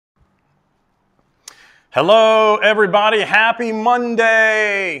Hello, everybody. Happy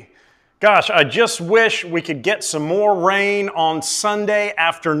Monday. Gosh, I just wish we could get some more rain on Sunday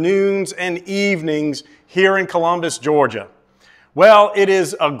afternoons and evenings here in Columbus, Georgia. Well, it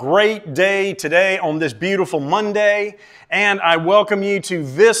is a great day today on this beautiful Monday, and I welcome you to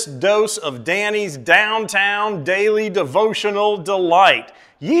this dose of Danny's Downtown Daily Devotional Delight.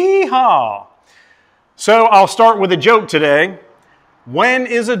 Yeehaw! So I'll start with a joke today. When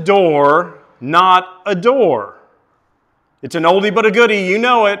is a door not a door? It's an oldie but a goodie. You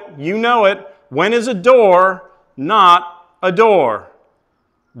know it. You know it. When is a door not a door?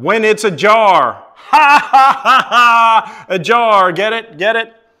 When it's a jar. Ha ha ha ha! A jar. Get it? Get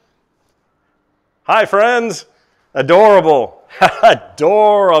it? Hi, friends. Adorable.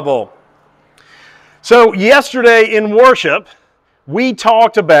 Adorable. So yesterday in worship, we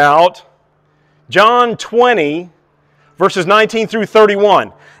talked about John 20, verses 19 through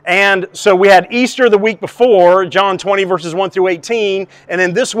 31. And so we had Easter the week before, John 20, verses 1 through 18, and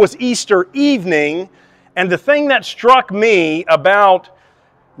then this was Easter evening. And the thing that struck me about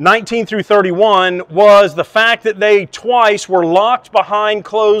 19 through 31 was the fact that they twice were locked behind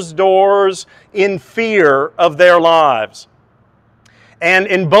closed doors in fear of their lives. And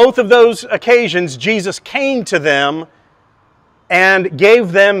in both of those occasions, Jesus came to them and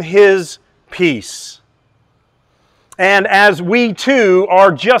gave them His peace. And as we too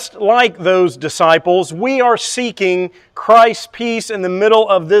are just like those disciples, we are seeking Christ's peace in the middle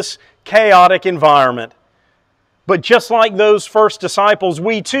of this chaotic environment. But just like those first disciples,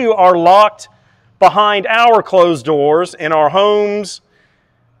 we too are locked behind our closed doors in our homes,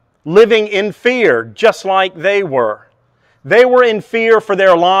 living in fear, just like they were. They were in fear for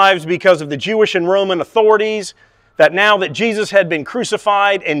their lives because of the Jewish and Roman authorities, that now that Jesus had been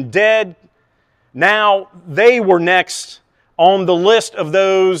crucified and dead, now they were next on the list of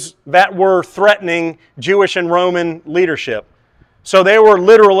those that were threatening Jewish and Roman leadership. So they were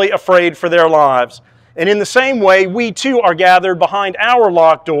literally afraid for their lives. And in the same way, we too are gathered behind our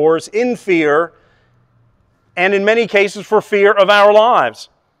locked doors in fear, and in many cases for fear of our lives.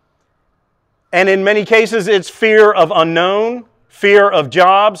 And in many cases it's fear of unknown, fear of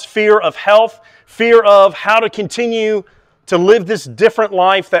jobs, fear of health, fear of how to continue to live this different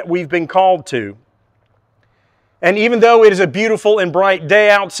life that we've been called to. And even though it is a beautiful and bright day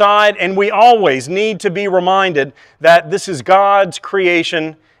outside, and we always need to be reminded that this is God's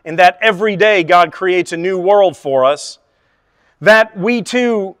creation and that every day God creates a new world for us, that we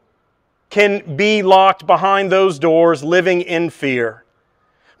too can be locked behind those doors living in fear.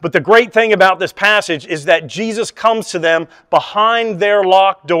 But the great thing about this passage is that Jesus comes to them behind their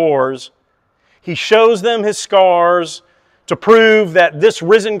locked doors. He shows them His scars to prove that this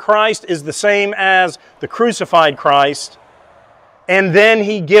risen Christ is the same as the crucified Christ. And then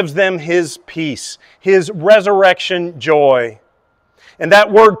He gives them His peace, His resurrection joy. And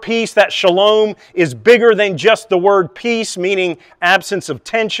that word peace, that shalom, is bigger than just the word peace, meaning absence of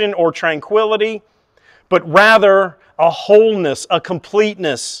tension or tranquility, but rather a wholeness, a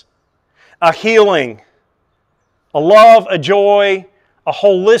completeness, a healing, a love, a joy, a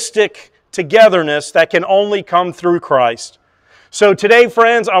holistic togetherness that can only come through Christ. So today,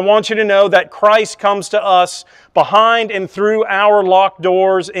 friends, I want you to know that Christ comes to us behind and through our locked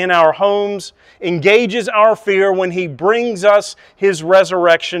doors in our homes, engages our fear when He brings us His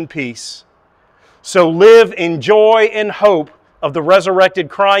resurrection peace. So live in joy and hope of the resurrected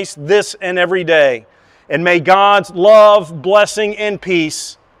Christ this and every day. And may God's love, blessing, and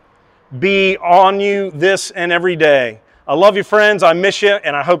peace be on you this and every day. I love you, friends. I miss you,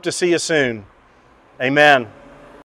 and I hope to see you soon. Amen.